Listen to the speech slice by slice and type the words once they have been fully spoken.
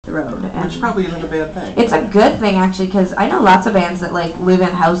the road. And which probably isn't a bad thing. it's a good thing, actually, because I know lots of bands that like live in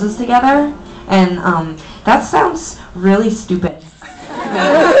houses together, and that sounds really stupid.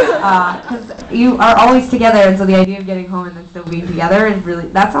 Because you are always together, and so the idea of getting home and then still being together is really,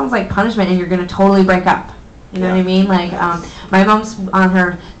 that sounds like punishment, and you're going to totally break up. You know what I mean? Like, my mom's on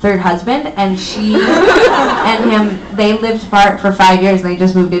her third husband, and she and him, they lived apart for 5 years, and they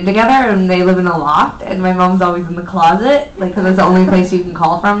just moved in together, and they live in a loft, and my mom's always in the closet, like, because it's the only place you can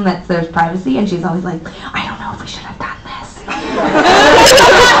call from that there's privacy, and she's always like, I don't know if we should have done this.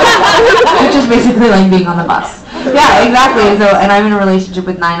 Which is basically like being on the bus. Yeah, exactly. So, and I'm in a relationship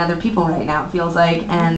with 9 other people right now, it feels like, and